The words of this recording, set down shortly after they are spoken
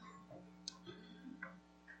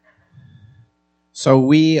So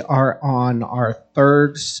we are on our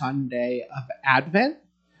third Sunday of Advent,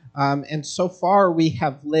 and so far we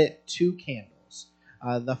have lit two candles.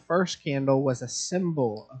 The first candle was a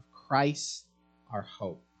symbol of Christ, our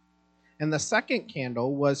hope. And the second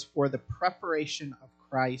candle was for the preparation of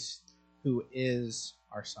Christ, who is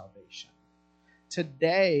our salvation.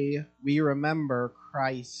 Today we remember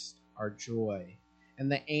Christ, our joy,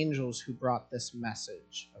 and the angels who brought this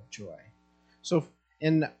message of joy. So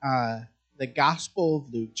in the Gospel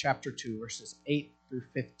of Luke, chapter 2, verses 8 through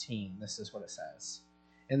 15, this is what it says.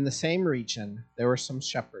 In the same region, there were some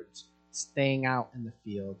shepherds staying out in the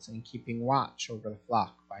fields and keeping watch over the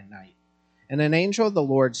flock by night. And an angel of the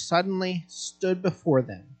Lord suddenly stood before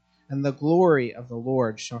them, and the glory of the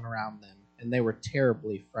Lord shone around them, and they were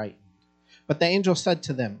terribly frightened. But the angel said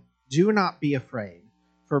to them, "Do not be afraid,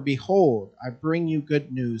 for behold, I bring you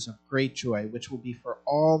good news of great joy, which will be for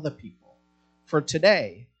all the people. For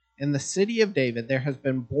today, in the city of David, there has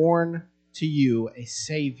been born to you a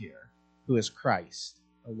Savior, who is Christ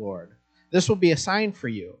the Lord. This will be a sign for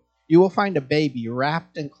you. You will find a baby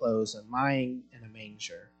wrapped in clothes and lying in a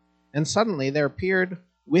manger." And suddenly there appeared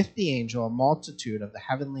with the angel a multitude of the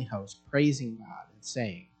heavenly host, praising God and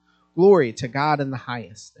saying, "Glory to God in the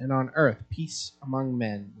highest, and on earth peace among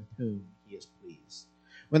men with whom he is pleased."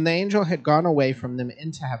 When the angel had gone away from them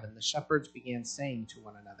into heaven, the shepherds began saying to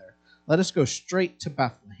one another, "Let us go straight to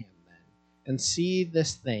Bethlehem then, and see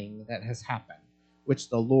this thing that has happened, which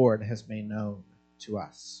the Lord has made known to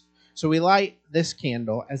us." So we light this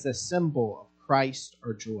candle as a symbol of Christ,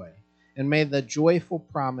 our joy. And may the joyful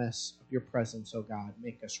promise of your presence, O God,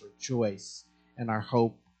 make us rejoice in our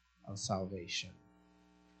hope of salvation.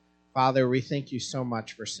 Father, we thank you so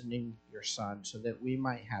much for sending your Son so that we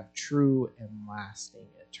might have true and lasting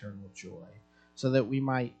eternal joy, so that we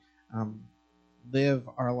might live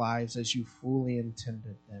our lives as you fully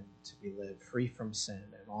intended them to be lived, free from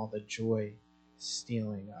sin and all the joy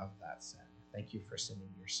stealing of that sin. Thank you for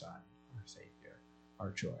sending your Son, our Savior, our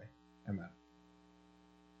joy. Amen.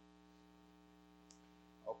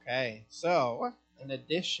 Okay, so in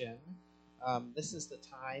addition, this is the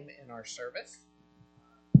time in our service.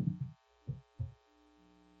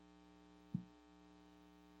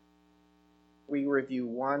 We review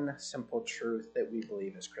one simple truth that we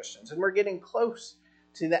believe as Christians. And we're getting close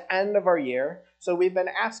to the end of our year. So we've been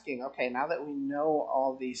asking, okay, now that we know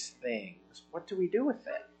all these things, what do we do with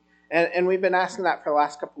it? And we've been asking that for the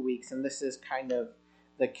last couple of weeks, and this is kind of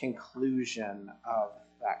the conclusion of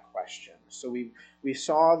that question. So we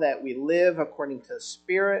saw that we live according to the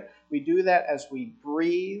Spirit. We do that as we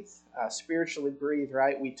breathe, spiritually breathe,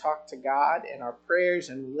 right? We talk to God in our prayers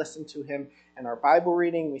and we listen to him in our Bible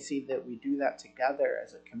reading. We see that we do that together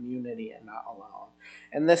as a community and not alone.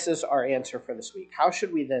 And this is our answer for this week. How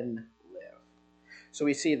should we then live? So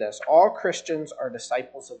we see this. All Christians are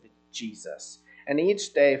disciples of Jesus. And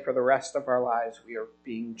each day for the rest of our lives, we are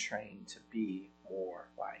being trained to be more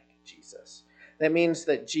like Jesus. That means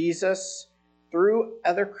that Jesus, through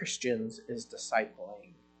other Christians, is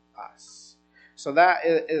discipling us. So that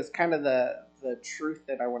is kind of the truth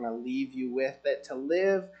that I want to leave you with, that to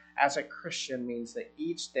live as a Christian means that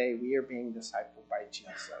each day we are being discipled by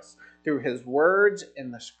Jesus through his words in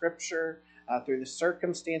the scripture, through the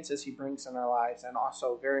circumstances he brings in our lives, and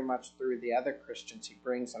also very much through the other Christians he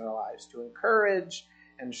brings in our lives to encourage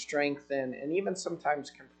and strengthen and even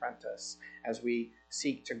sometimes confront us as we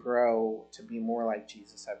seek to grow to be more like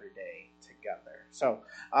Jesus every day together. So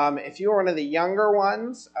if you are one of the younger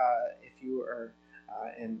ones, if you are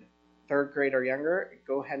in third grade or younger,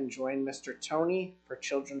 go ahead and join Mr. Tony for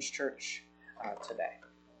Children's Church today.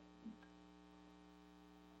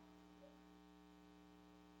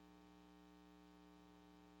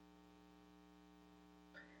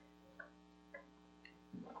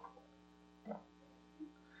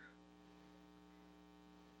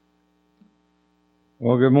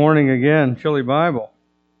 Well, good morning again, Chili Bible.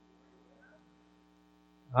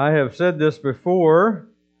 I have said this before,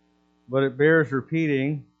 but it bears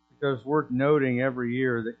repeating because it's worth noting every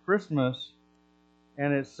year that Christmas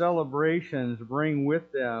and its celebrations bring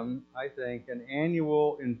with them, I think, an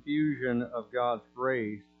annual infusion of God's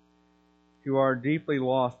grace to our deeply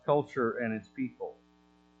lost culture and its people.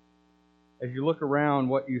 As you look around,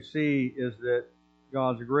 what you see is that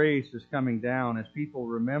God's grace is coming down as people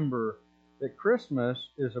remember that Christmas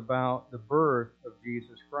is about the birth of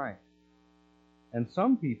Jesus Christ. And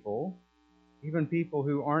some people, even people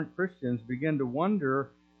who aren't Christians, begin to wonder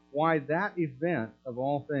why that event, of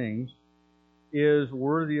all things, is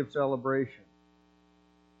worthy of celebration.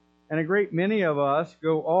 And a great many of us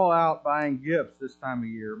go all out buying gifts this time of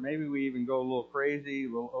year. Maybe we even go a little crazy, a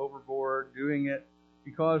little overboard doing it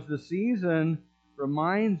because the season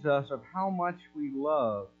reminds us of how much we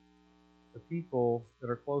love the people that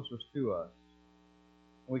are closest to us.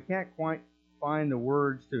 We can't quite find the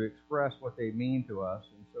words to express what they mean to us,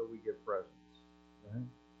 and so we give presents. Right?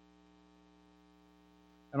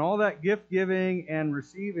 And all that gift giving and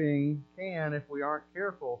receiving can, if we aren't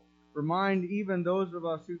careful, remind even those of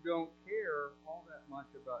us who don't care all that much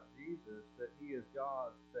about Jesus that he is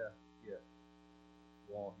God's best gift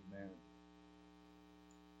to all humanity.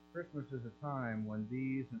 Christmas is a time when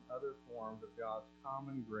these and other forms of God's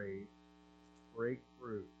common grace break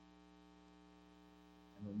through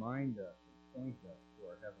and remind us and point us to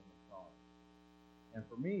our Heavenly Father. And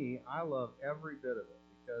for me, I love every bit of it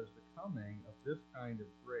because the coming of this kind of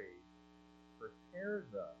grace prepares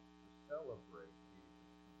us to celebrate Jesus'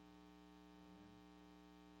 coming.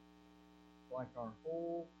 It's like our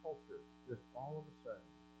whole culture just all of a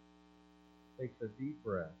sudden takes a deep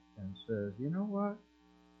breath and says, you know what?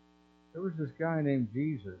 There was this guy named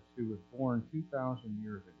Jesus who was born 2,000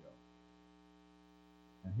 years ago.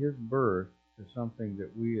 And his birth is something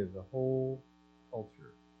that we as a whole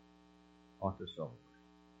culture ought to celebrate.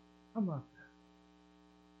 How about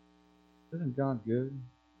that? Isn't God good?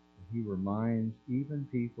 That he reminds even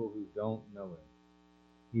people who don't know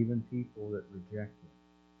him, even people that reject him,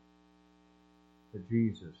 that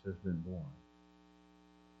Jesus has been born.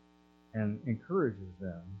 And encourages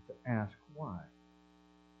them to ask why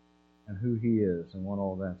and who he is and what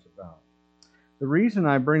all that's about. The reason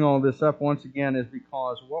I bring all this up once again is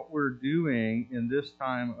because what we're doing in this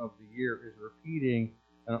time of the year is repeating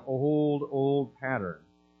an old pattern.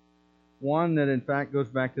 One that in fact goes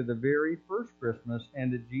back to the very first Christmas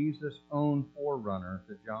and to Jesus' own forerunner,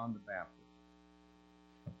 to John the Baptist.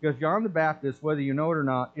 Because John the Baptist, whether you know it or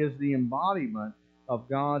not, is the embodiment of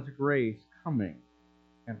God's grace coming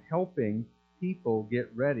and helping people get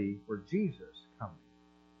ready for Jesus coming.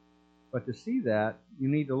 But to see that, you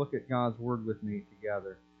need to look at God's Word with me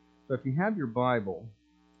together. So if you have your Bible,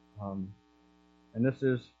 and this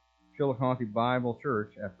is Chillicothe Bible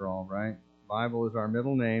Church, after all, right? Bible is our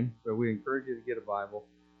middle name, so we encourage you to get a Bible.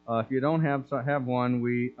 If you don't have one,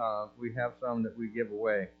 we have some that we give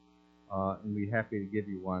away, and we'd be happy to give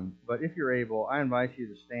you one. But if you're able, I invite you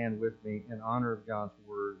to stand with me in honor of God's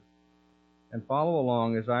Word and follow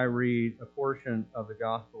along as I read a portion of the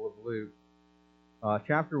Gospel of Luke,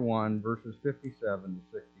 chapter 1, verses 57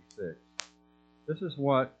 to 66. This is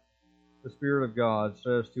what the Spirit of God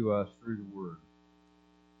says to us through the Word.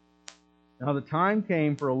 Now the time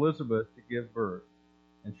came for Elizabeth to give birth,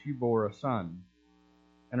 and she bore a son.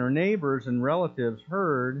 And her neighbors and relatives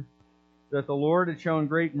heard that the Lord had shown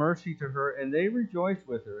great mercy to her, and they rejoiced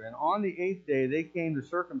with her. And on the 8th day they came to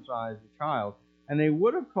circumcise the child, and they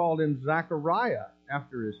would have called him Zachariah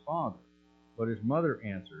after his father. But his mother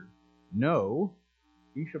answered, No,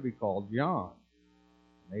 he shall be called John.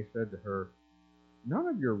 And they said to her, None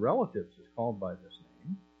of your relatives is called by this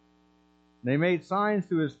name. And they made signs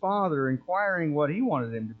to his father, inquiring what he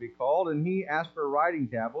wanted him to be called, and he asked for a writing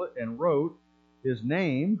tablet and wrote, His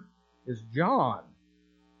name is John.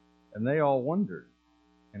 And they all wondered.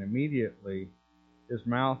 And immediately his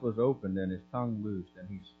mouth was opened and his tongue loosed, and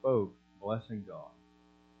he spoke, blessing God.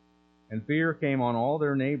 And fear came on all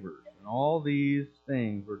their neighbors, and all these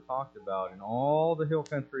things were talked about in all the hill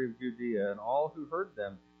country of Judea, and all who heard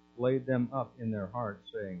them laid them up in their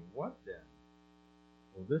hearts, saying, What then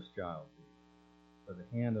will this child be? For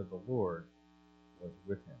the hand of the Lord was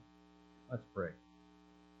with him. Let's pray.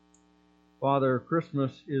 Father,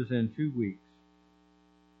 Christmas is in 2 weeks,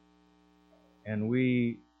 and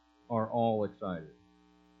we are all excited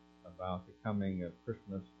about the coming of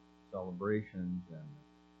Christmas celebrations and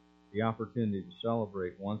the opportunity to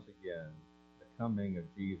celebrate once again the coming of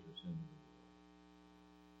Jesus into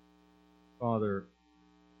the world. Father,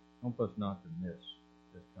 help us not to miss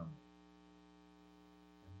this coming,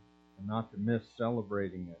 and not to miss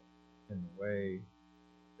celebrating it in the way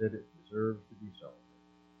that it deserves to be celebrated.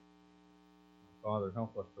 Father,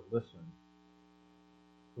 help us to listen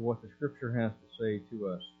to what the Scripture has to say to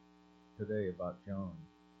us today about John,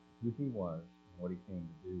 who he was and what he came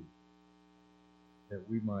to do, that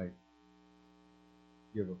we might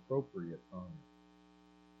give appropriate honor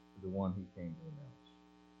to the one he came to announce.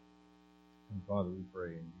 And Father, we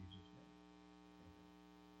pray in Jesus'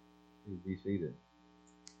 name. Please be seated.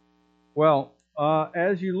 Well,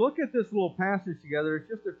 as you look at this little passage together, it's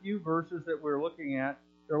just a few verses that we're looking at.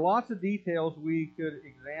 There are lots of details we could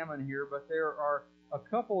examine here, but there are a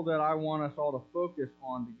couple that I want us all to focus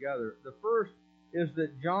on together. The first is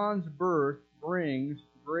that John's birth brings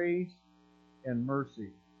grace and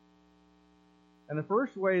mercy. And the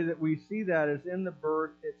first way that we see that is in the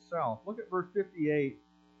birth itself. Look at verse 58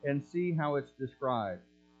 and see how it's described.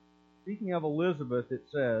 Speaking of Elizabeth, it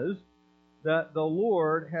says that the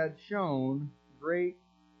Lord had shown great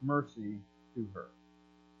mercy to her,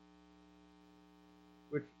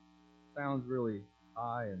 which sounds really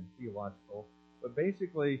high and theological, but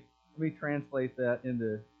basically, let me translate that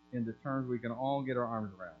into terms we can all get our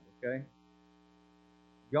arms around, okay?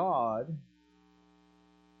 God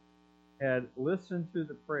had listened to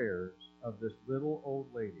the prayers of this little old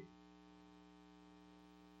lady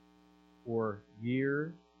for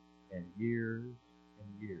years and years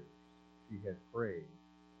and years. She had prayed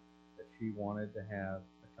that she wanted to have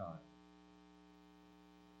a child.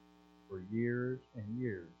 For years and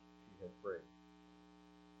years she had prayed.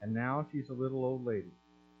 And now she's a little old lady.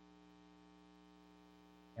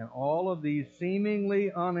 And all of these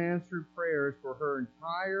seemingly unanswered prayers for her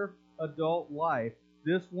entire adult life,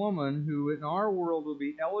 this woman, who in our world will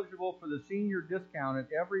be eligible for the senior discount at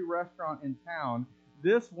every restaurant in town,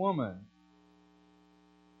 this woman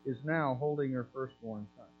is now holding her firstborn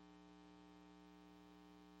son.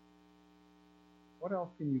 What else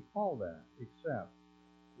can you call that except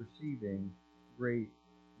receiving great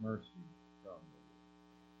mercy from the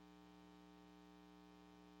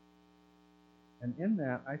Lord? And in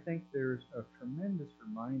that, I think there's a tremendous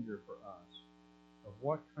reminder for us of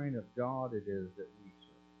what kind of God it is that we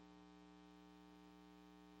serve.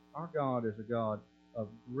 Our God is a God of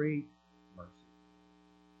great mercy.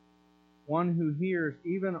 One who hears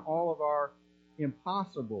even all of our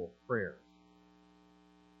impossible prayers.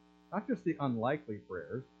 Not just the unlikely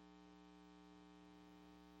prayers,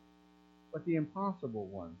 but the impossible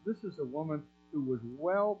ones. This is a woman who was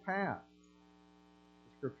well past,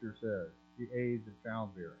 the Scripture says, the age of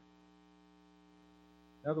childbearing.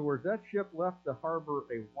 In other words, that ship left the harbor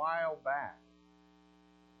a while back.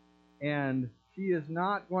 And she is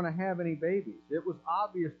not going to have any babies. It was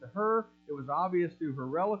obvious to her. It was obvious to her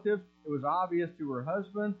relatives. It was obvious to her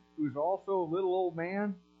husband, who's also a little old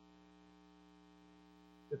man,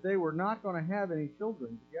 that they were not going to have any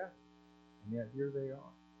children together. And yet here they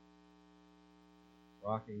are,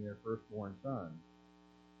 rocking their firstborn son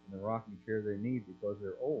in the rocking chair they need because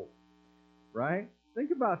they're old. Right?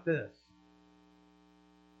 Think about this.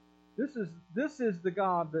 This is the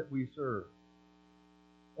God that we serve.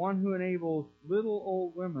 One who enables little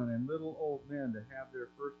old women and little old men to have their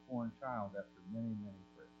firstborn child after many, many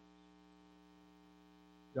prayers.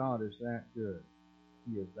 God is that good.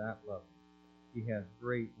 He is that loving. He has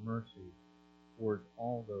great mercy towards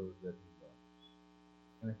all those that He loves.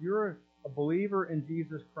 And if you're a believer in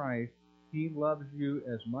Jesus Christ, He loves you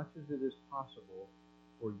as much as it is possible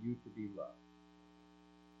for you to be loved.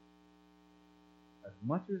 As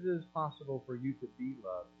much as it is possible for you to be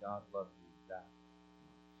loved, God loves you that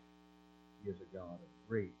much. He is a God of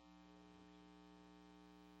great mercy.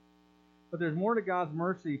 But there's more to God's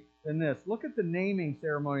mercy than this. Look at the naming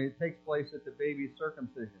ceremony that takes place at the baby's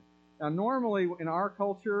circumcision. Now, normally in our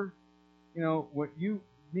culture, what you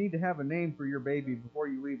need to have a name for your baby before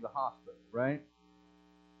you leave the hospital, right?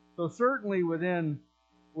 So certainly within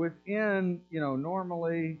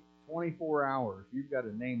normally 24 hours, you've got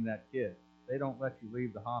to name that kid. They don't let you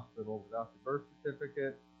leave the hospital without the birth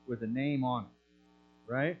certificate with a name on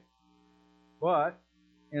it, right? But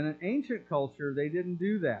in an ancient culture, they didn't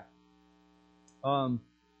do that.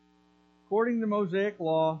 According to Mosaic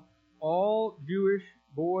law, all Jewish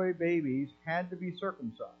boy babies had to be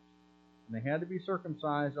circumcised. And they had to be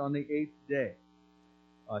circumcised on the 8th day.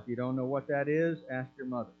 If you don't know what that is, ask your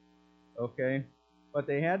mother. Okay? But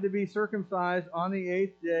they had to be circumcised on the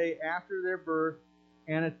 8th day after their birth.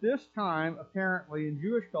 And at this time, apparently, in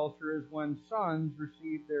Jewish culture, is when sons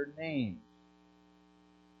received their names.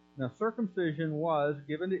 Now, circumcision was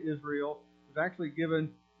given to Israel. It was actually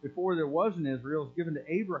given before there was an Israel. It was given to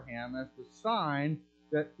Abraham as the sign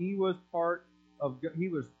that he was he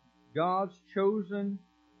was God's chosen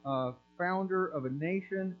founder of a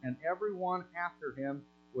nation, and everyone after him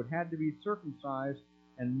would have to be circumcised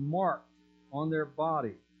and marked on their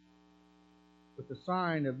body with the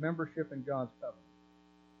sign of membership in God's covenant.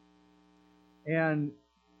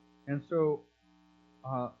 And so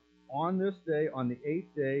on this day, on the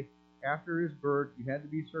 8th day after his birth, you had to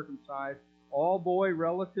be circumcised. All boy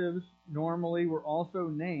relatives normally were also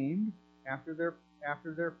named after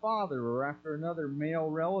their father or after another male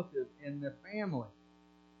relative in the family.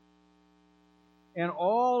 And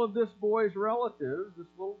all of this boy's relatives, this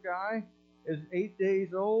little guy is 8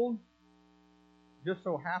 days old. Just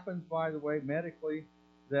so happens, by the way, medically,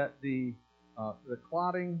 that the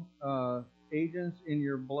clotting agents in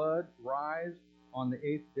your blood rise on the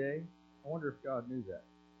 8th day. I wonder if God knew that.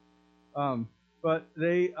 But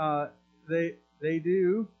they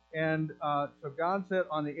do. And so God said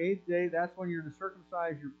on the 8th day, that's when you're to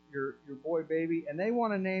circumcise your boy baby. And they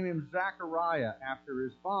want to name him Zechariah after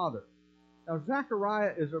his father. Now,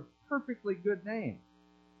 Zechariah is a perfectly good name.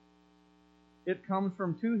 It comes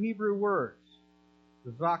from two Hebrew words,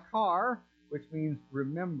 Zakar, which means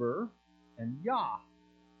remember, and Yah,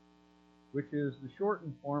 which is the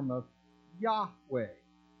shortened form of Yahweh,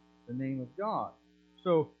 the name of God.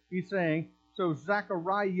 So he's saying, so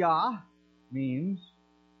Zechariah means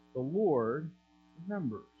the Lord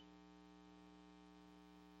remembers.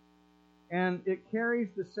 And it carries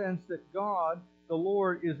the sense that God, the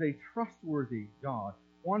Lord, is a trustworthy God,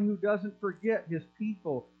 one who doesn't forget his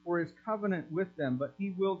people or his covenant with them, but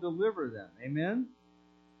he will deliver them. Amen?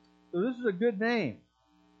 So this is a good name.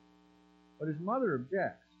 But his mother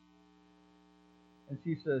objects. And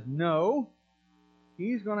she says, no,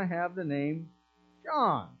 he's going to have the name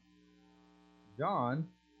John. John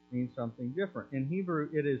means something different. In Hebrew,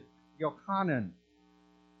 it is Yochanan.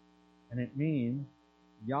 And it means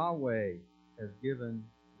Yahweh has given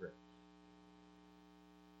grace.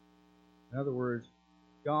 In other words,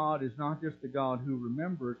 God is not just a God who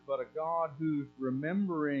remembers, but a God whose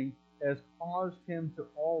remembering has caused him to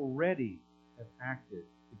already have acted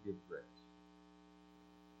to give grace.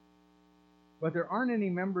 But there aren't any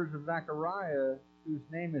members of Zechariah whose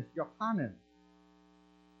name is Yochanan.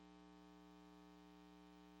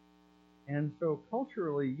 And so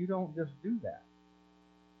culturally, you don't just do that.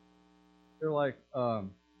 They're like,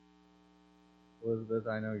 Elizabeth,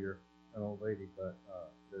 I know you're an old lady, but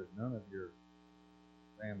there's none of your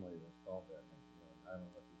family that's called that name. I don't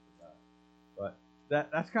know if you forgot.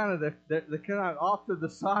 But that's kind of the kind of off to the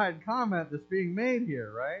side comment that's being made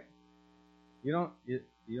here, right? You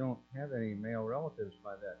don't have any male relatives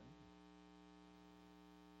by that name.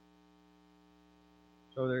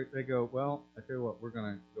 So they go, well, I tell you what, we're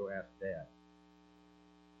going to go ask Dad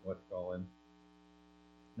what to call him.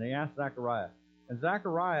 And they ask Zechariah. And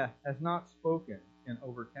Zechariah has not spoken in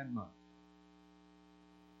over 10 months.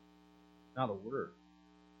 Not a word.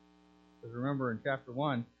 Because remember in chapter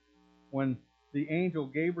 1, when the angel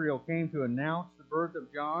Gabriel came to announce the birth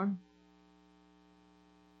of John,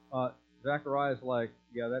 Zechariah's like,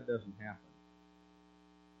 yeah, that doesn't happen.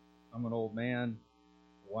 I'm an old man.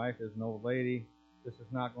 The wife is an old lady. This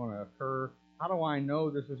is not going to occur. How do I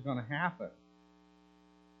know this is going to happen?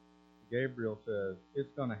 Gabriel says,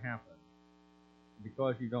 it's going to happen.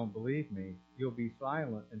 Because you don't believe me, you'll be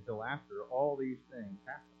silent until after all these things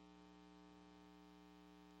happen.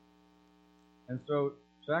 And so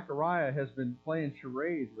Zechariah has been playing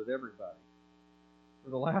charades with everybody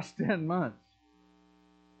for the last 10 months.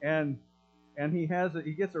 And he's like,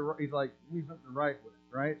 he's something to write with,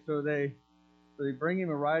 right? So they bring him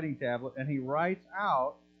a writing tablet, and he writes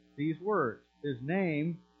out these words. His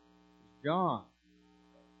name is John.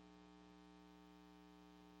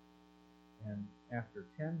 And after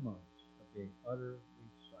 10 months of being utterly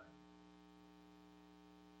silent,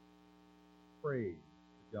 praise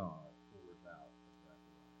to God pours out of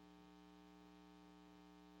Zechariah.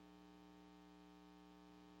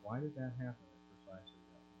 Why did that happen at precisely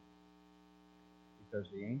that moment? Because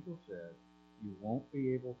the angel said, you won't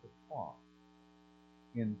be able to talk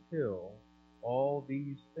until all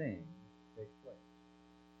these things take place.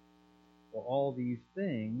 Well, all these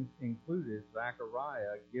things included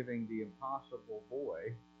Zechariah giving the impossible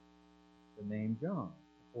boy the name John,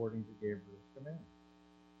 according to Gabriel's command.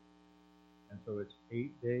 And so it's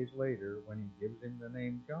 8 days later, when he gives him the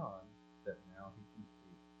name John, that now he can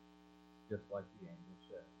speak, just like the angel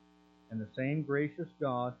said. And the same gracious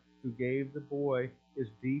God who gave the boy his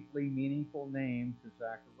deeply meaningful name to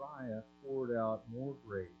Zechariah poured out more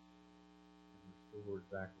grace and restored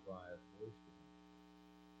Zechariah's voice to him.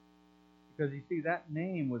 Because you see, that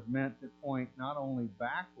name was meant to point not only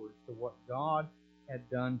backwards to what God had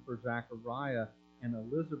done for Zechariah and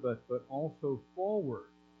Elizabeth, but also forward.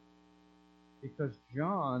 Because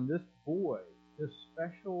John, this boy, this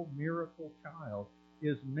special miracle child,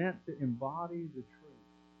 is meant to embody the truth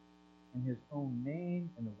in his own name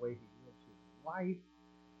and the way he lives his life,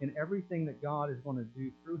 in everything that God is going to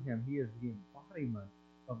do through him. He is the embodiment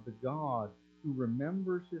of the God who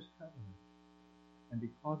remembers his covenant, and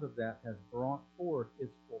because of that has brought forth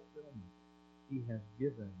its fulfillment. He has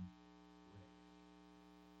given grace.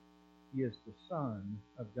 He is the Son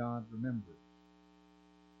of God remembers.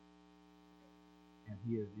 And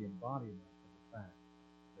he is the embodiment of the fact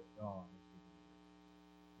that God has given grace.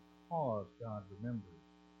 Because God remembers,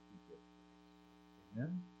 he gives grace.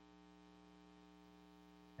 Amen?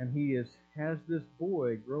 And he has this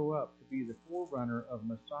boy grow up to be the forerunner of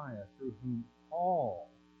Messiah, through whom all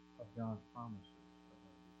of God's promises are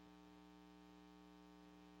going to be fulfilled.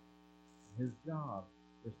 His job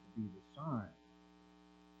is to be the sign,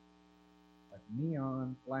 like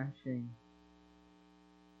neon flashing.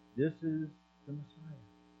 This is the Messiah.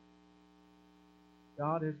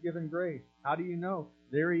 God has given grace. How do you know?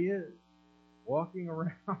 There he is, walking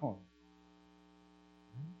around.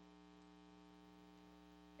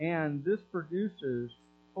 And this produces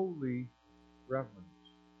holy reverence.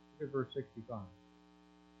 Look at verse 65.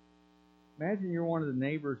 Imagine you're one of the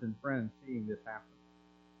neighbors and friends seeing this happen.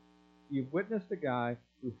 You've witnessed a guy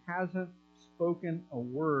who hasn't spoken a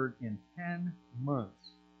word in 10 months.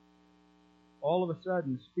 All of a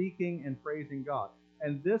sudden, speaking and praising God.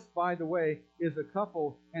 And this, by the way, is a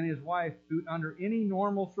couple and his wife who, under any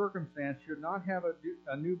normal circumstance, should not have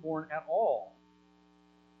a newborn at all.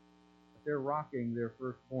 But they're rocking their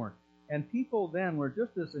firstborn. And people then were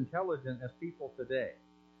just as intelligent as people today.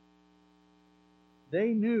 They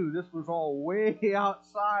knew this was all way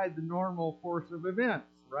outside the normal course of events,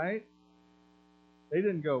 right? They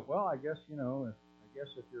didn't go, well, I guess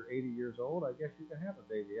if you're 80 years old, I guess you can have a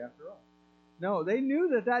baby after all. No, they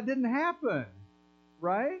knew that didn't happen,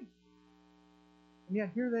 right? And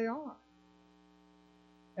yet here they are.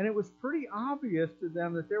 And it was pretty obvious to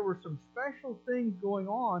them that there were some special things going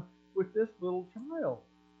on with this little child.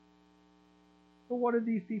 So what did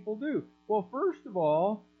these people do? Well, first of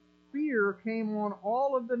all, fear came on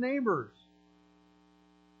all of the neighbors.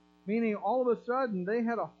 Meaning all of a sudden they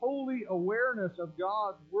had a holy awareness of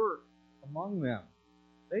God's work among them.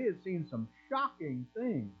 They had seen some shocking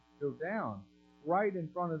things go down right in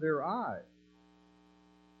front of their eyes.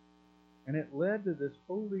 And it led to this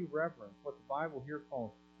holy reverence, what the Bible here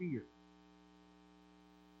calls fear.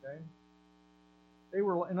 Okay?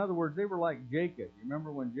 In other words, they were like Jacob. You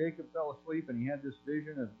remember when Jacob fell asleep and he had this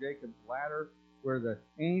vision of Jacob's ladder where the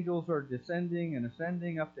angels are descending and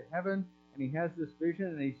ascending up to heaven, and he has this vision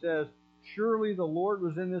and he says, surely the Lord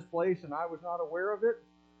was in this place and I was not aware of it?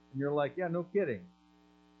 And you're like, yeah, no kidding.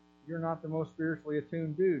 You're not the most spiritually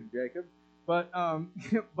attuned dude, Jacob. But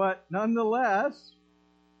nonetheless,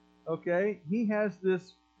 okay, he has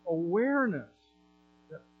this awareness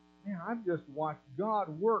that, man, I've just watched God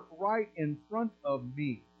work right in front of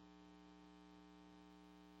me.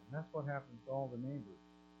 And that's what happens to all the neighbors.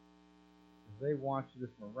 As they watch this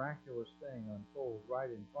miraculous thing unfold right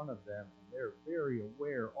in front of them, and they're very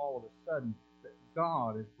aware all of a sudden that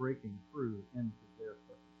God is breaking through into their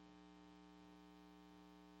circumstance.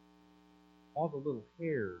 All the little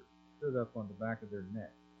hairs stood up on the back of their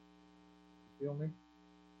neck. You feel me?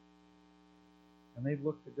 And they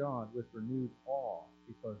looked to God with renewed awe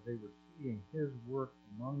because they were seeing his work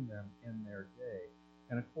among them in their day.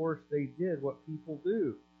 And of course, they did what people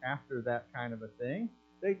do after that kind of a thing.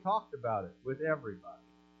 They talked about it with everybody.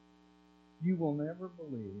 You will never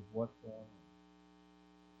believe what's going on.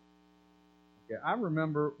 Okay, I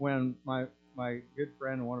remember when my good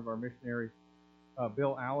friend and one of our missionaries,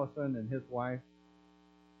 Bill Allison and his wife,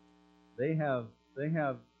 they have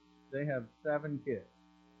 7 kids.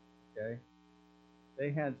 Okay,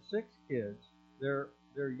 they had 6 kids. Their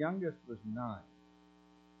youngest was 9,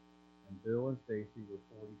 and Bill and Stacy were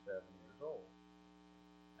 47 years old.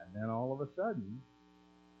 And then all of a sudden,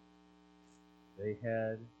 they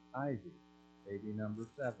had Ivy, baby number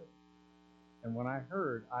 7. And when I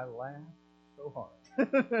heard, I laughed so hard.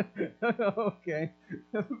 Okay,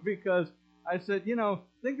 because I said,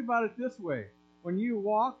 think about it this way. When you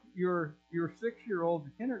walk your 6-year-old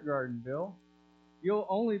to kindergarten, Bill, you'll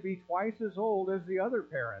only be twice as old as the other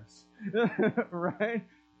parents, right?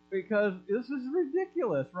 Because this is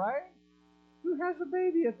ridiculous, right? Who has a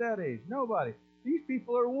baby at that age? Nobody. These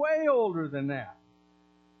people are way older than that.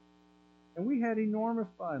 And we had enormous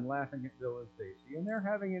fun laughing at Bill and Stacy, and they're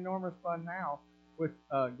having enormous fun now with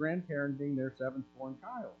grandparenting their 7th-born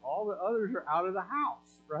child. All the others are out of the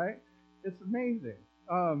house, right? It's amazing.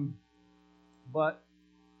 But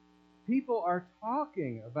people are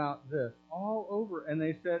talking about this all over, and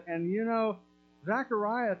they said, and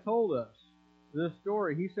Zechariah told us this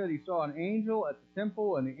story. He said he saw an angel at the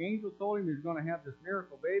temple, and the angel told him he was going to have this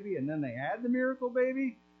miracle baby, and then they had the miracle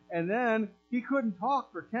baby, and then he couldn't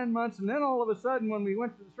talk for 10 months, and then all of a sudden when we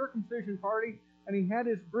went to the circumcision party, and he had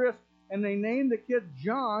his bris, and they named the kid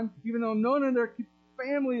John, even though none of their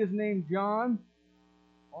family is named John,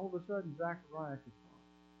 all of a sudden Zechariah could talk.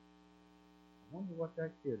 I wonder what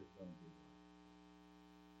that kid is going to do.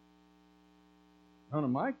 None of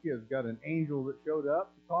my kids got an angel that showed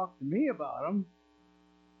up to talk to me about them.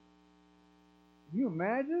 Can you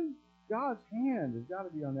imagine? God's hand has got to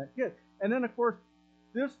be on that kid. And then, of course,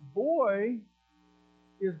 this boy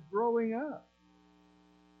is growing up.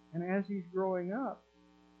 And as he's growing up,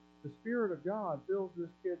 the Spirit of God fills this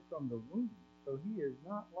kid from the womb. So he is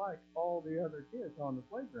not like all the other kids on the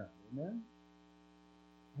playground. Amen?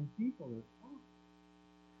 And people are talking.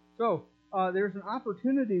 So there's an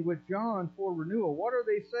opportunity with John for renewal. What are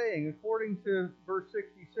they saying? According to verse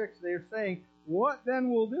 66, they're saying, what then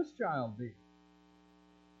will this child be?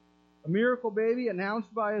 A miracle baby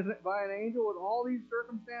announced by an angel with all these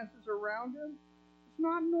circumstances around him? It's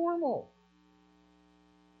not normal.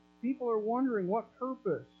 People are wondering what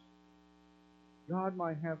purpose God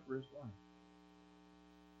might have for his life.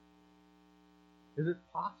 Is it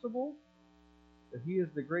possible that he is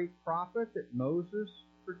the great prophet that Moses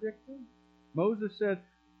predicted? Moses said,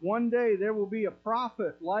 one day there will be a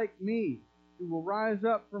prophet like me who will rise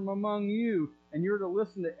up from among you, and you're to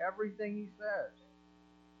listen to everything he says.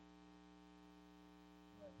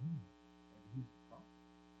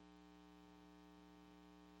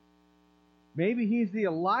 Maybe he's the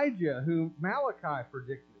Elijah whom Malachi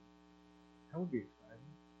predicted. That would be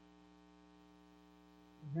exciting.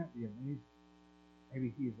 Wouldn't that be amazing?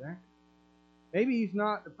 Maybe he's that. Maybe he's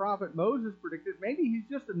not the prophet Moses predicted. Maybe he's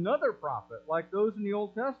just another prophet like those in the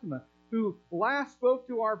Old Testament who last spoke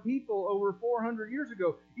to our people over 400 years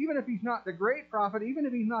ago. Even if he's not the great prophet, even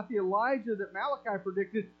if he's not the Elijah that Malachi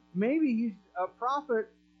predicted, maybe he's a prophet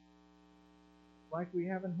like we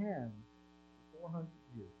haven't had for 400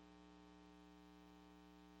 years.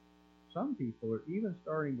 Some people are even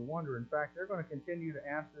starting to wonder. In fact, they're going to continue to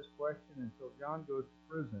ask this question until John goes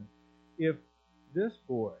to prison, if this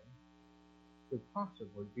boy could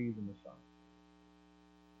possibly be the Messiah.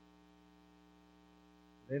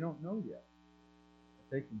 They don't know yet,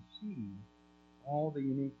 but they can see all the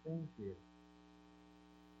unique things here.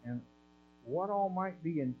 And what all might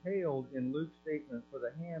be entailed in Luke's statement, for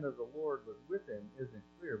the hand of the Lord was with him, isn't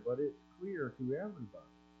clear, but it's clear to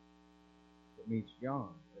everybody that meets John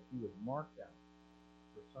that he was marked out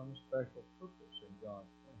for some special purpose in God's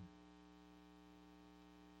plan.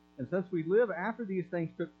 And since we live after these things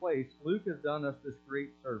took place, Luke has done us this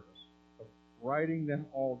great service of writing them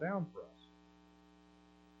all down for us.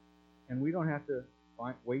 And we don't have to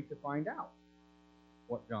wait to find out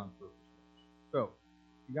what John's purpose was. So,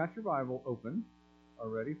 you got your Bible open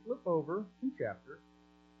already. Flip over 2 chapters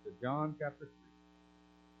to John chapter 3.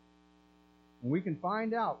 And we can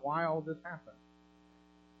find out why all this happened.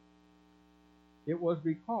 It was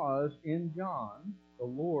because in John, the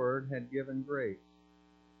Lord had given grace.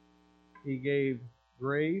 He gave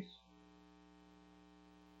grace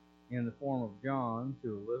in the form of John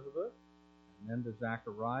to Elizabeth, and then to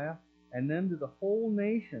Zechariah, and then to the whole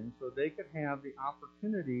nation so they could have the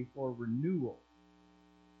opportunity for renewal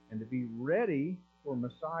and to be ready for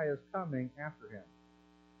Messiah's coming after him.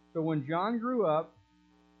 So when John grew up,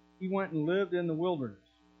 he went and lived in the wilderness.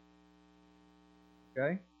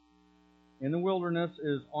 Okay? In the wilderness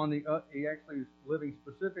is he actually is living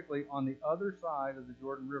specifically on the other side of the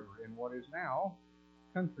Jordan River in what is now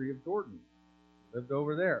country of Jordan. Lived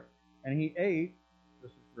over there. And he ate,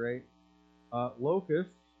 this is great,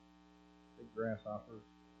 locusts, big grasshoppers,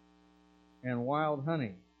 and wild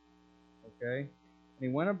honey. Okay? And he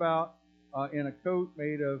went about in a coat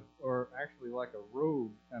made of, or actually like a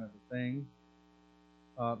robe kind of a thing,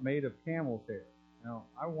 made of camel's hair. Now,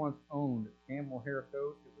 I once owned a camel hair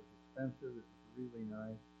coat. It was expensive. It was really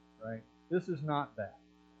nice, right? This is not that.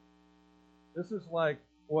 This is like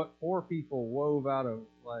what poor people wove out of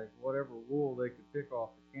like whatever wool they could pick off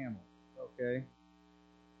the camel. Okay?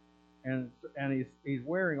 And he's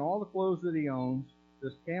wearing all the clothes that he owns,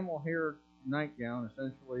 this camel hair nightgown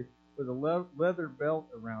essentially, with a leather belt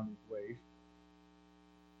around his waist.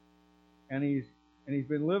 And he's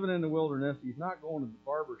been living in the wilderness. He's not going to the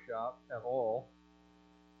barber shop at all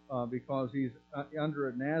because he's under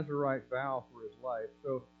a Nazarite vow for his life.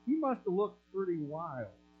 So he must have looked pretty wild,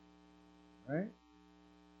 right?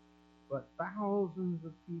 But thousands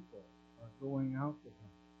of people are going out to him.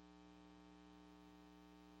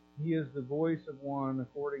 He is the voice of one,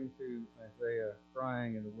 according to Isaiah,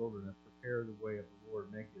 crying in the wilderness, prepare the way of the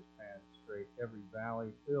Lord, make his path straight. Every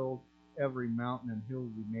valley filled, every mountain and hill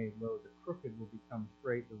will be made low. The crooked will become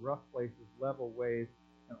straight, the rough places level ways,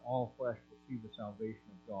 and all flesh will see the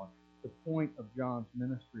salvation of God. The point of John's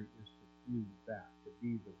ministry is to do that, to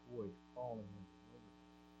be the voice calling in the wilderness.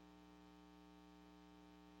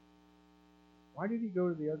 Why did he go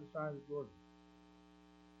to the other side of the Jordan?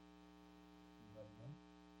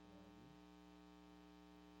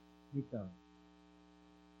 You tell me.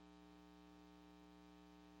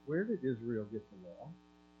 Where did Israel get the law? On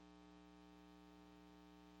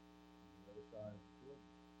the other side of the Jordan.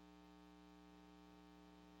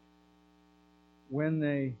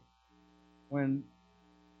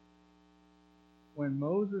 When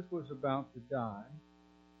Moses was about to die,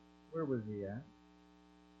 Where was he at?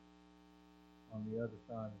 On the other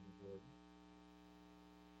side of the Jordan.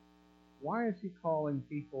 Why is he calling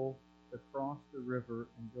people to cross the river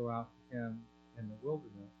and go out to him in the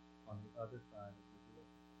wilderness on the other side of the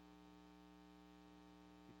Jordan?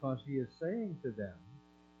 Because he is saying to them,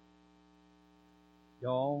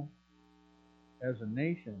 y'all, as a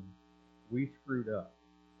nation, we screwed up.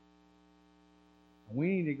 And we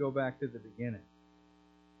need to go back to the beginning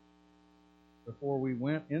before we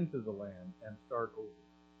went into the land and start over.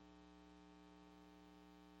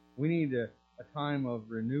 We need a time of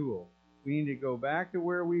renewal. We need to go back to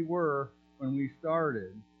where we were when we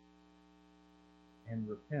started and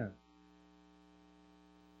repent.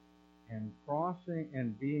 And crossing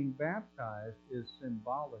and being baptized is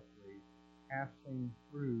symbolically passing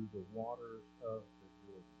through the waters of the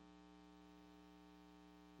Jordan.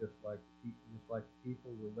 Just like the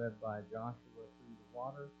people were led by Joshua through the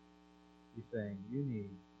water, he's saying you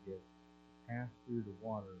need to pass through the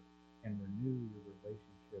water and renew your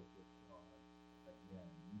relationship with God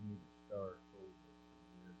again. You need to start over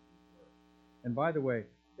from where you were. And by the way,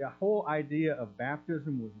 the whole idea of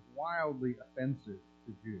baptism was wildly offensive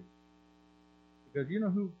to Jews. Because you know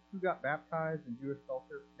who got baptized in Jewish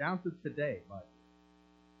culture? Down to today, by the way.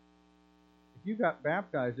 If you got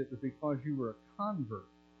baptized, it was because you were a convert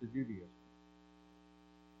to Judaism.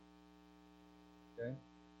 Okay?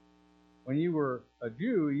 When you were a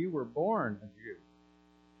Jew, you were born a Jew,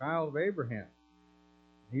 child of Abraham.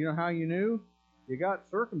 You know how you knew? You got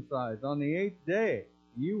circumcised on the 8th day.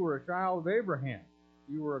 You were a child of Abraham.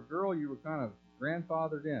 You were a girl, you were kind of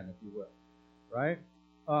grandfathered in, if you will. Right?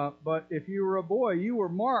 But if you were a boy, you were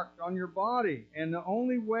marked on your body. And the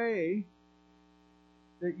only way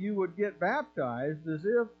that you would get baptized is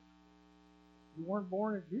if you weren't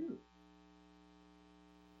born a Jew.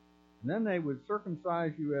 And then they would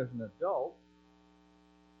circumcise you as an adult,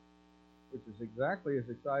 which is exactly as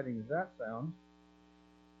exciting as that sounds.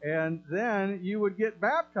 And then you would get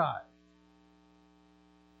baptized.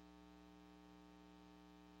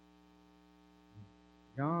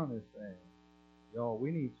 John is saying, y'all,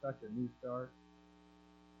 we need such a new start.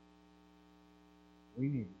 We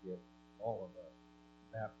need to get all of us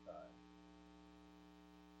baptized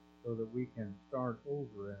so that we can start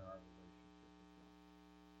over in our relationship with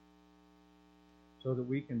God. So that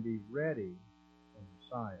we can be ready when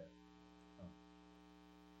Messiah comes.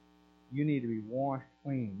 You need to be washed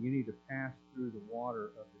clean. You need to pass through the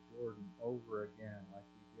water of the Jordan over again like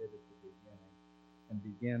we did at the beginning and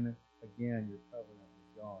begin again your covenant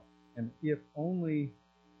with God. And if only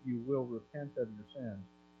you will repent of your sins,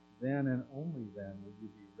 then and only then will you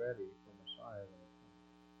be ready for Messiah when it comes.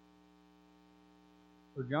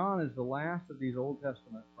 So John is the last of these Old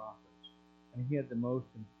Testament prophets, and he had the most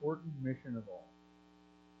important mission of all,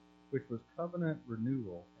 which was covenant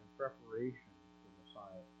renewal and preparation for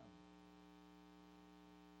Messiah's coming.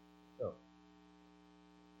 So,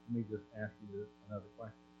 let me just ask you another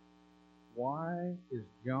question. Why is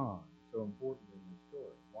John so important in this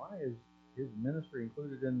story? Why is his ministry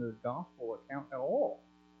included in the gospel account at all?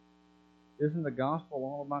 Isn't the gospel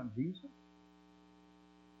all about Jesus?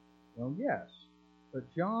 Well, yes.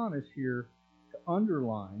 But John is here to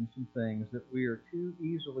underline some things that we are too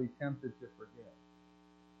easily tempted to forget.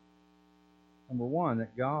 Number one,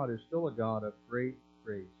 that God is still a God of great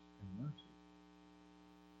grace and mercy.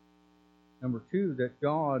 Number two, that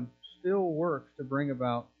God still works to bring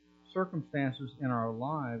about circumstances in our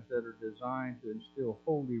lives that are designed to instill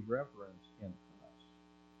holy reverence in us.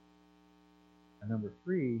 And number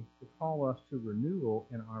three, to call us to renewal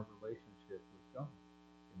in our relationship with God.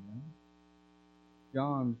 Amen?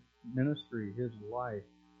 John's ministry, his life,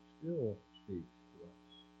 still speaks to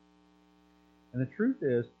us. And the truth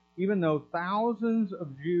is, even though thousands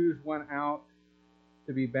of Jews went out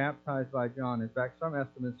to be baptized by John, in fact, some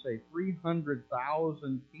estimates say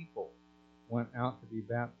 300,000 people went out to be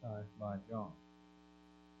baptized by John.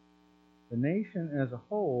 The nation as a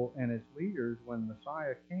whole and its leaders, when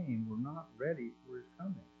Messiah came, were not ready for his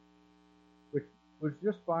coming, which was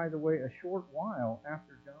just, by the way, a short while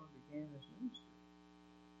after John began his ministry.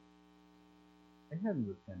 They hadn't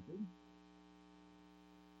repented.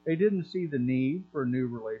 They didn't see the need for a new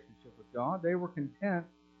relationship with God. They were content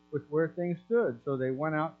with where things stood. So they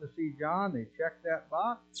went out to see John. They checked that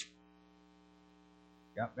box.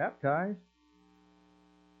 Got baptized.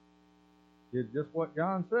 Did just what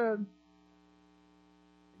John said.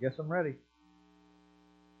 I guess I'm ready.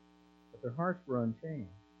 But their hearts were unchanged.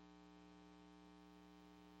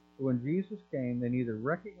 So when Jesus came, they neither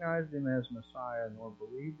recognized him as Messiah nor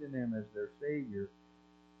believed in him as their Savior,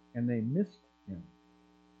 and they missed him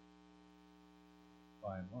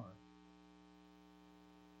by and large.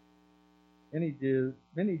 Many Jews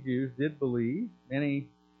did believe. Many,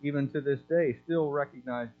 even to this day, still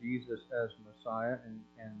recognize Jesus as Messiah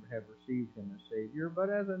and have received him as Savior. But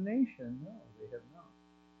as a nation, no, they have not.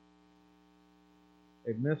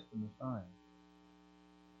 They've missed the Messiah.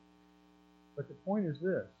 But the point is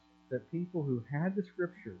this, that people who had the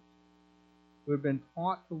Scriptures, who had been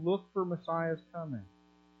taught to look for Messiah's coming,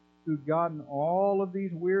 who'd gotten all of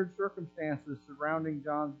these weird circumstances surrounding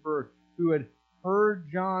John's birth, who had heard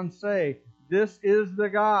John say, "This is the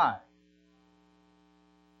guy,"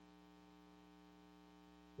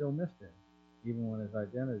 still missed him, even when his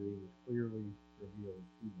identity was clearly revealed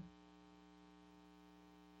to them.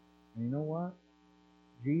 And you know what?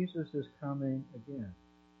 Jesus is coming again.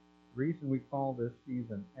 The reason we call this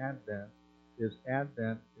season Advent is a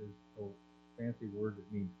fancy word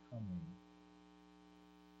that means coming.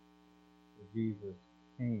 So Jesus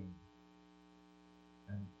came.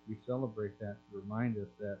 And we celebrate that to remind us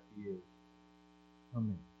that he is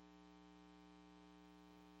coming.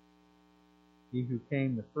 He who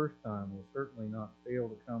came the first time will certainly not fail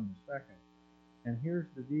to come the second. And here's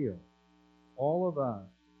the deal. All of us,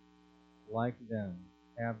 like them,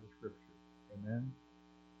 have the Scriptures. Amen?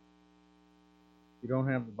 If you don't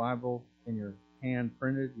have the Bible in your hand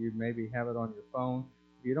printed, you maybe have it on your phone.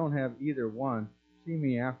 If you don't have either one, see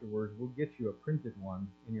me afterwards. We'll get you a printed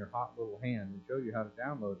one in your hot little hand and show you how to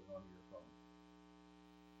download it onto your phone.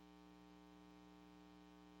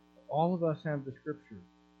 All of us have the Scriptures.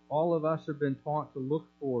 All of us have been taught to look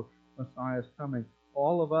for Messiah's coming.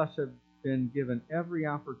 All of us have been given every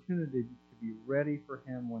opportunity to be ready for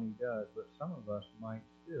him when he does, but some of us might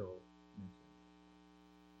still miss him.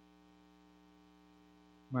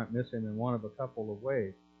 You might miss him in one of a couple of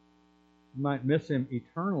ways. You might miss him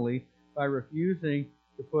eternally by refusing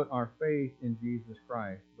to put our faith in Jesus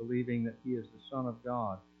Christ, believing that he is the Son of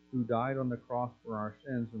God, who died on the cross for our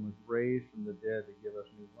sins and was raised from the dead to give us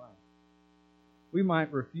new life. We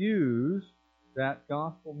might refuse that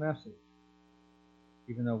gospel message,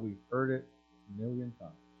 even though we've heard it a million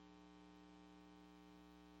times.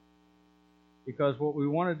 Because what we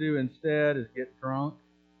want to do instead is get drunk,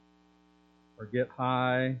 or get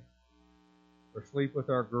high, or sleep with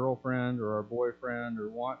our girlfriend or our boyfriend, or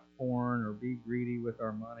watch porn, or be greedy with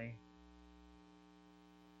our money,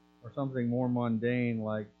 or something more mundane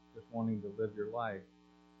like just wanting to live your life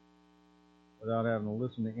without having to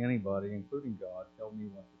listen to anybody, including God, tell me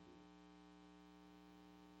what to do.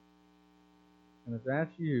 And if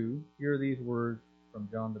that's you, hear these words from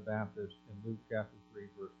John the Baptist in Luke chapter 3,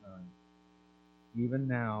 verse 9. Even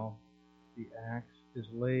now, the axe is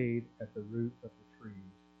laid at the root of the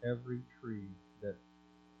trees. Every tree that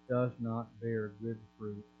does not bear good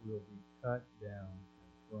fruit will be cut down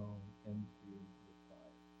and thrown into the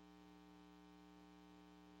fire.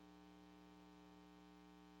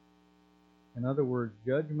 In other words,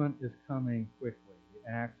 judgment is coming quickly. The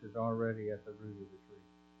axe is already at the root of the tree.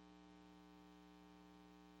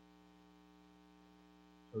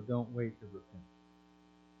 So don't wait to repent.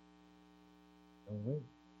 Don't wait.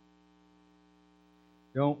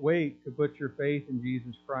 Don't wait to put your faith in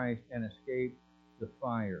Jesus Christ and escape the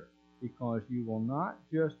fire, because you will not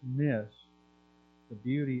just miss the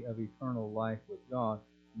beauty of eternal life with God,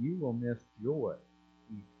 you will miss joy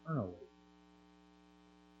eternally,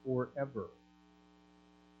 forever,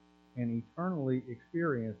 and eternally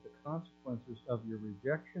experience the consequences of your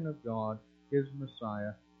rejection of God, his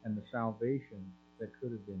Messiah, and the salvation that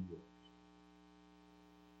could have been yours.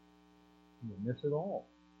 You will miss it all.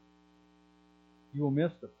 You will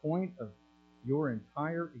miss the point of your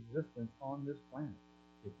entire existence on this planet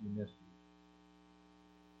if you miss you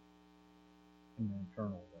in an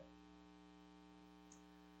eternal way.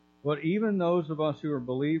 But even those of us who are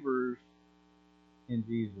believers in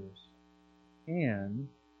Jesus can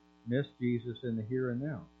miss Jesus in the here and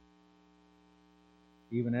now,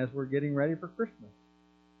 even as we're getting ready for Christmas.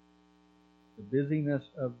 The busyness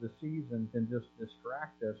of the season can just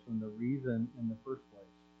distract us from the reason in the first place.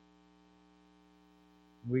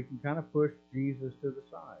 We can kind of push Jesus to the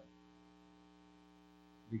side.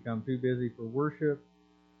 Become too busy for worship,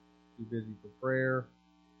 too busy for prayer,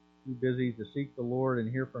 too busy to seek the Lord and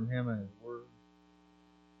hear from him and his word,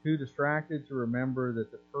 too distracted to remember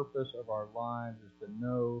that the purpose of our lives is to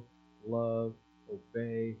know, love,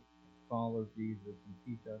 obey, and follow Jesus and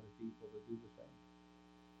teach other people to do the same.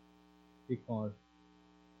 Because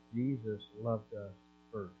Jesus loved us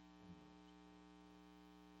first.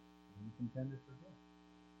 And we can tend to forget.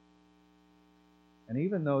 And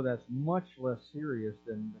even though that's much less serious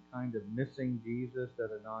than the kind of missing Jesus that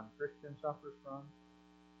a non-Christian suffers from,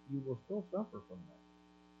 you will still suffer from that.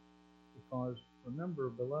 Because remember,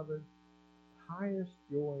 beloved, highest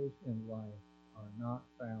joys in life are not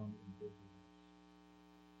found in busyness.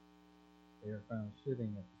 They are found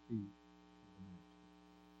sitting at the feet of the Master.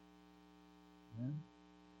 Amen?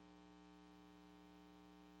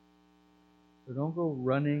 So don't go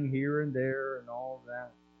running here and there and all of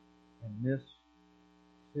that and miss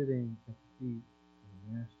sitting at the feet of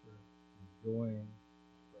the Master, enjoying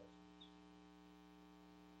His presence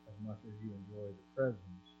as much as you enjoy the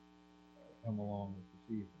presents that come along with the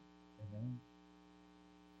season. Amen?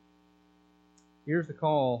 Here's the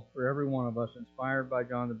call for every one of us, inspired by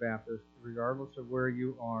John the Baptist, regardless of where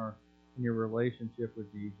you are in your relationship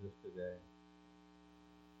with Jesus today.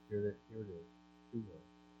 Here it is. 2 words.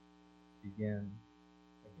 Begin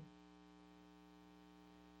again.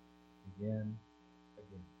 Begin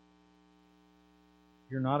again.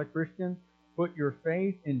 If you're not a Christian, put your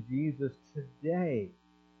faith in Jesus today.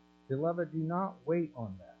 Beloved, do not wait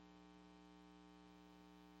on that.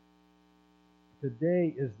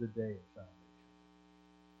 Today is the day of salvation.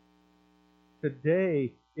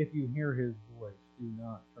 Today, if you hear His voice, do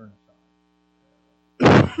not turn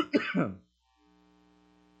aside.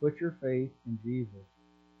 Put your faith in Jesus,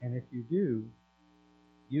 and if you do,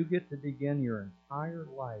 you get to begin your entire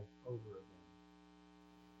life over again,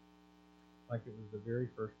 like it was the very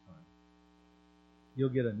first time. You'll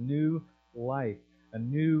get a new life, a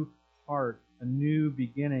new heart, a new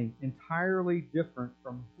beginning, entirely different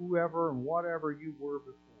from whoever and whatever you were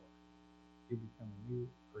before. You become a new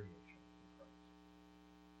creation.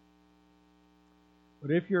 But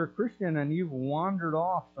if you're a Christian and you've wandered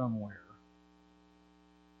off somewhere,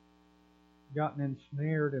 gotten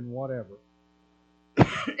ensnared in whatever,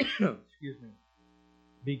 excuse me,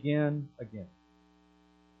 begin again.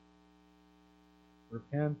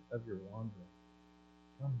 Repent of your wandering.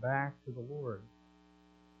 Come back to the Lord.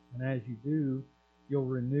 And as you do, you'll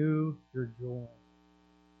renew your joy.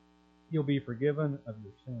 You'll be forgiven of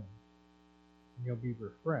your sins. And you'll be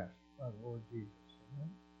refreshed by the Lord Jesus. Amen?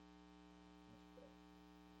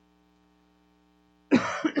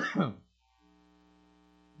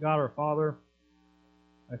 God our Father,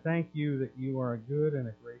 I thank you that you are a good and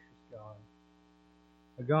a gracious God.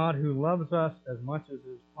 A God who loves us as much as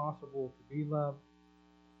is possible to be loved.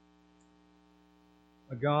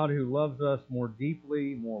 A God who loves us more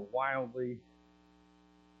deeply, more wildly,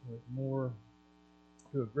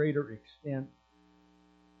 to a greater extent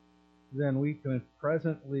than we can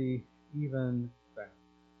presently even fathom.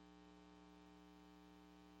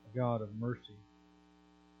 A God of mercy.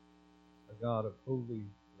 A God of holy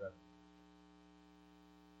reverence.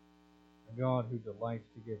 A God who delights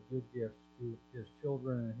to give good gifts to His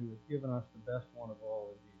children and who has given us the best one of all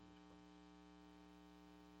in Jesus Christ.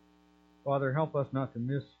 Father, help us not to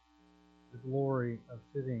miss the glory of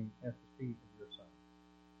sitting at the feet of your Son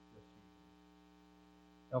this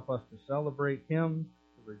season. Help us to celebrate Him,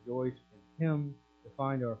 to rejoice in Him, to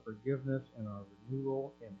find our forgiveness and our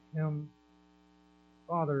renewal in Him.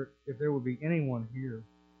 Father, if there would be anyone here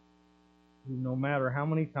who, no matter how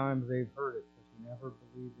many times they've heard it, has never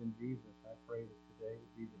believed in Jesus, I pray that today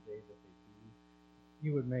would be the day that they do.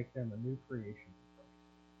 You would make them a new creation in Christ.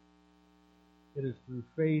 It is through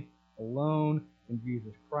faith alone in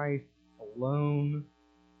Jesus Christ alone,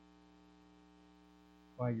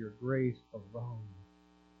 by your grace alone,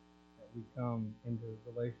 that we come into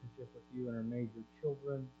relationship with you and are made your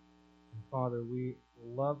children. And Father, we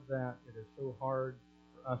love that. It is so hard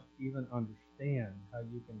for us to even understand how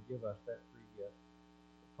you can give us that free gift.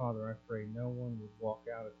 But Father, I pray no one would walk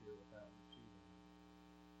out of here without receiving it.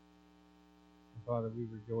 And Father, we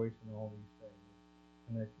rejoice in all these things,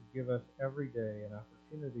 and that you give us every day an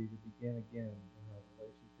opportunity to begin again in our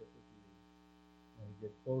relationship with you, and to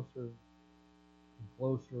get closer and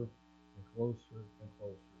closer and closer and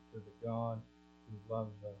closer to the God who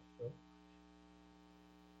loves us so much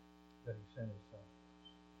that He sent His Son for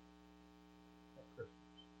us at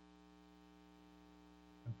Christmas.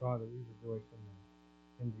 And Father, we rejoice in that.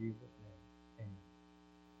 In Jesus'